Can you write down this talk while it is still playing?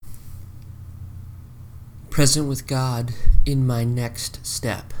Present with God in my next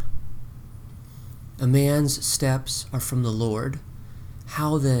step. A man's steps are from the Lord.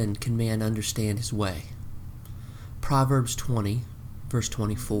 How then can man understand his way? Proverbs 20, verse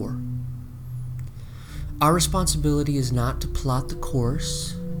 24. Our responsibility is not to plot the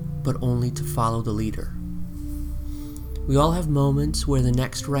course, but only to follow the leader. We all have moments where the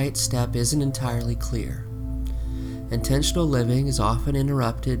next right step isn't entirely clear. Intentional living is often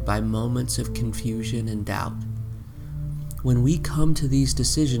interrupted by moments of confusion and doubt. When we come to these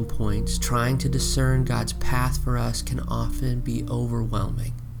decision points, trying to discern God's path for us can often be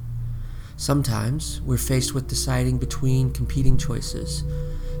overwhelming. Sometimes we're faced with deciding between competing choices.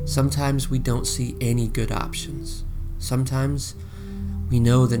 Sometimes we don't see any good options. Sometimes we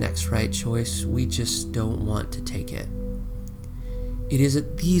know the next right choice, we just don't want to take it. It is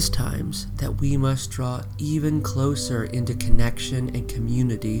at these times that we must draw even closer into connection and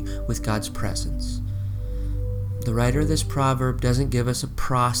community with God's presence. The writer of this proverb doesn't give us a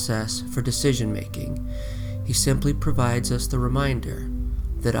process for decision making. He simply provides us the reminder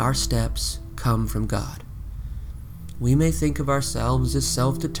that our steps come from God. We may think of ourselves as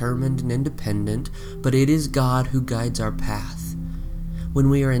self-determined and independent, but it is God who guides our path. When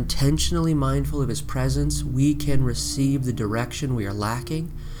we are intentionally mindful of His presence, we can receive the direction we are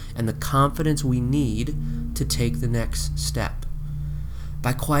lacking and the confidence we need to take the next step.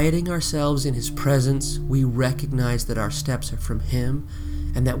 By quieting ourselves in His presence, we recognize that our steps are from Him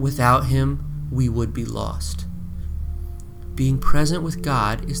and that without Him, we would be lost. Being present with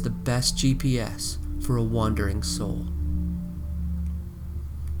God is the best GPS for a wandering soul.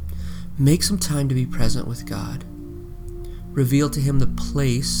 Make some time to be present with God. Reveal to Him the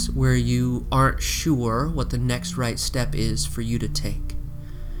place where you aren't sure what the next right step is for you to take.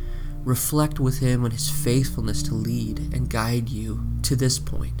 Reflect with Him on His faithfulness to lead and guide you to this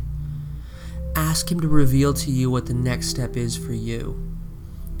point. Ask Him to reveal to you what the next step is for you.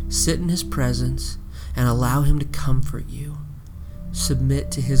 Sit in His presence and allow Him to comfort you.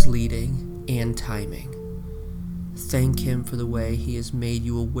 Submit to His leading and timing. Thank Him for the way He has made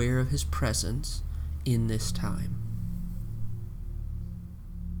you aware of His presence in this time.